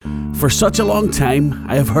For such a long time,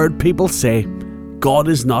 I have heard people say, God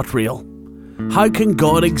is not real. How can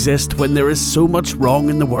God exist when there is so much wrong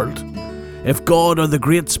in the world? If God or the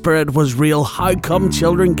Great Spirit was real, how come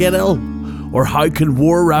children get ill? Or how can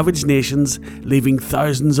war ravage nations, leaving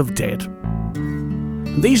thousands of dead?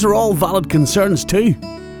 These are all valid concerns too.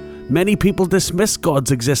 Many people dismiss God's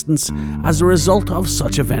existence as a result of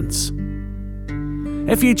such events.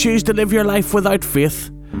 If you choose to live your life without faith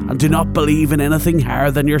and do not believe in anything higher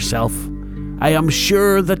than yourself, I am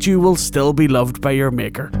sure that you will still be loved by your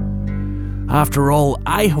Maker. After all,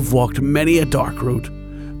 I have walked many a dark road,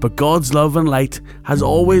 but God's love and light has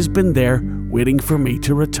always been there waiting for me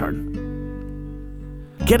to return.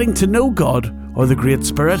 Getting to know God or the Great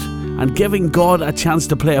Spirit and giving God a chance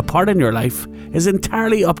to play a part in your life is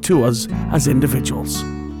entirely up to us as individuals.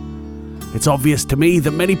 It's obvious to me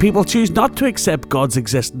that many people choose not to accept God's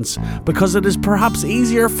existence because it is perhaps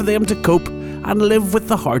easier for them to cope and live with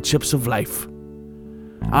the hardships of life.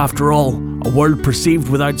 After all, a world perceived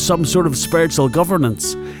without some sort of spiritual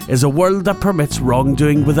governance is a world that permits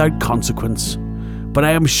wrongdoing without consequence. But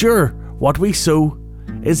I am sure what we sow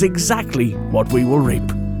is exactly what we will reap.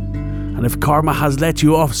 And if karma has let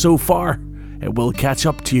you off so far, it will catch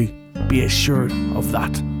up to you. Be assured of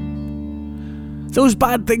that. Those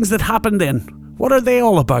bad things that happen then, what are they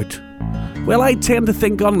all about? Well, I tend to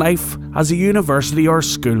think on life as a university or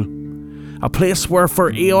school. A place where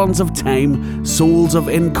for eons of time, souls have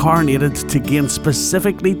incarnated to gain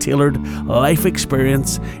specifically tailored life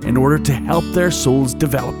experience in order to help their souls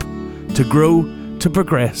develop, to grow, to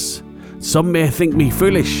progress. Some may think me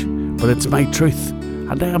foolish, but it's my truth,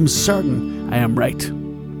 and I am certain I am right.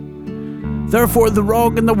 Therefore, the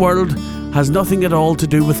wrong in the world has nothing at all to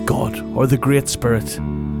do with God or the Great Spirit.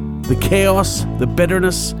 The chaos, the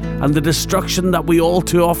bitterness, and the destruction that we all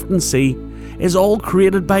too often see is all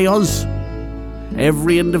created by us.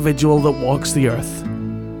 Every individual that walks the earth.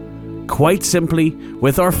 Quite simply,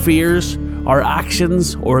 with our fears, our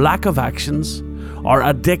actions or lack of actions, our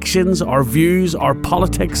addictions, our views, our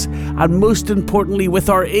politics, and most importantly with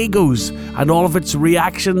our egos and all of its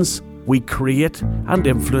reactions, we create and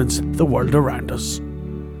influence the world around us.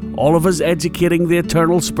 All of us educating the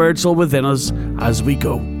eternal spiritual within us as we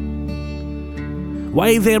go.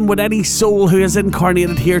 Why then would any soul who is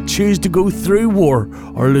incarnated here choose to go through war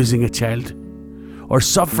or losing a child? Or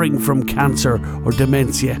suffering from cancer or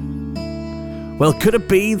dementia? Well, could it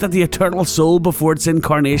be that the eternal soul before its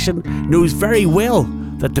incarnation knows very well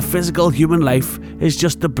that the physical human life is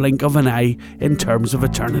just the blink of an eye in terms of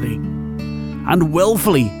eternity, and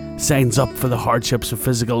willfully signs up for the hardships of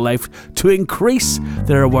physical life to increase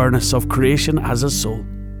their awareness of creation as a soul?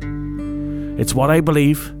 It's what I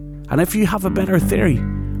believe, and if you have a better theory,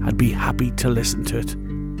 I'd be happy to listen to it.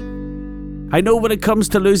 I know when it comes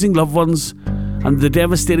to losing loved ones and the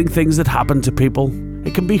devastating things that happen to people,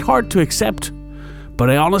 it can be hard to accept. But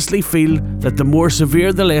I honestly feel that the more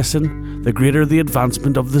severe the lesson, the greater the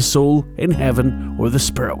advancement of the soul in heaven or the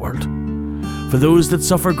spirit world. For those that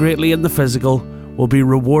suffer greatly in the physical will be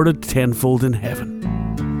rewarded tenfold in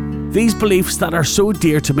heaven. These beliefs that are so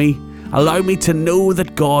dear to me allow me to know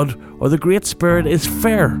that God or the Great Spirit is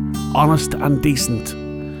fair, honest and decent,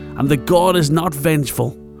 and that God is not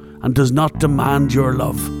vengeful and does not demand your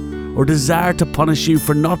love or desire to punish you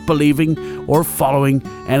for not believing or following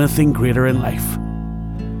anything greater in life.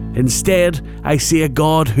 Instead, I see a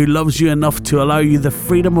God who loves you enough to allow you the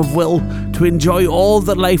freedom of will to enjoy all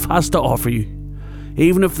that life has to offer you,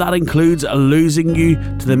 even if that includes losing you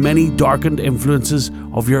to the many darkened influences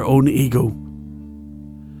of your own ego.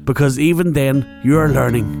 Because even then, you are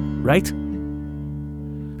learning, right?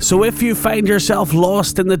 So if you find yourself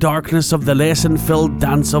lost in the darkness of the lesson-filled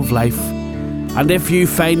dance of life, and if you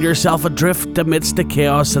find yourself adrift amidst the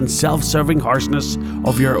chaos and self-serving harshness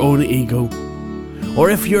of your own ego, or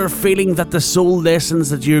if you're feeling that the soul lessons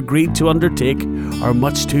that you agreed to undertake are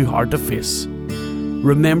much too hard to face,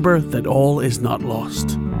 remember that all is not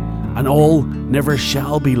lost, and all never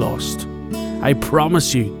shall be lost. I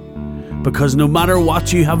promise you, because no matter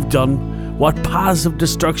what you have done, what paths of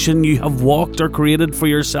destruction you have walked or created for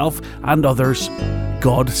yourself and others,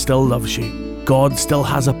 God still loves you. God still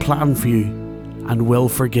has a plan for you and will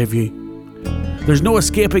forgive you. There's no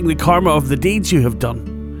escaping the karma of the deeds you have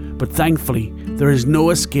done, but thankfully there is no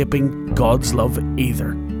escaping God's love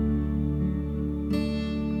either.